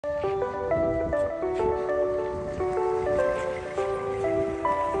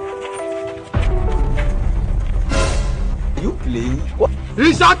playing. What?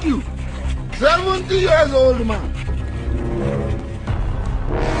 He shot you. 70 years old man.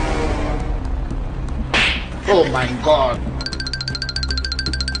 Oh my God.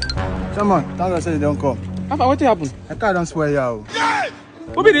 Come on, thank God say you don't come. What happened? I can't swear you. Yes!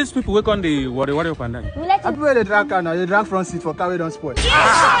 Who be these people who on the worry up and down? I people they drag car now, they drag front seat for car we don't spoil.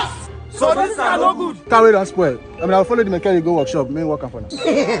 Yes! So this are no good. Car we don't spoil. I mean, I'll follow the mechanic go workshop, me work for now.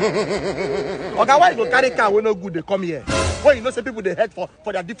 Okay, why you go carry car when no good they come here? When you know say people they head for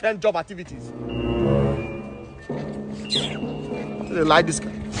their different job activities. So they like this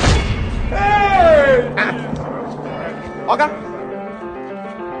car. Hey! Okay.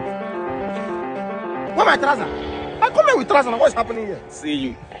 Where my trouser? I come here with trouser. What's happening here? See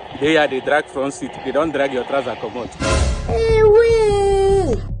you. They are the drag front seat. They don't drag your trouser come out. Hey, you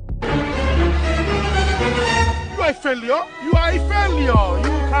are a failure. You are a failure.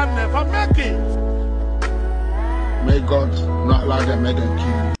 You can never make it. May God not allow them make them kill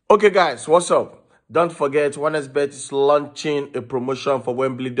you. Okay, guys, what's up? Don't forget, OneXBet is launching a promotion for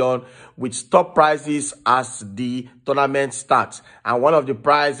Wimbledon with top prizes as the tournament starts. And one of the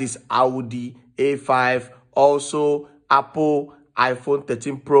prizes is Audi A5, also Apple iPhone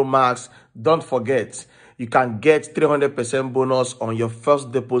 13 Pro Max. Don't forget, you can get 300% bonus on your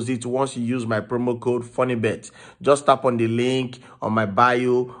first deposit once you use my promo code FUNNYBET. Just tap on the link on my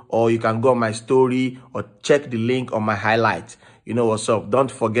bio, or you can go on my story or check the link on my highlight. You know what's up. Don't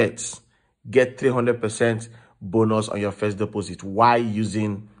forget, get 300% bonus on your first deposit while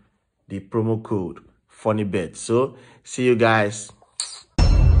using the promo code FUNNYBET. So, see you guys.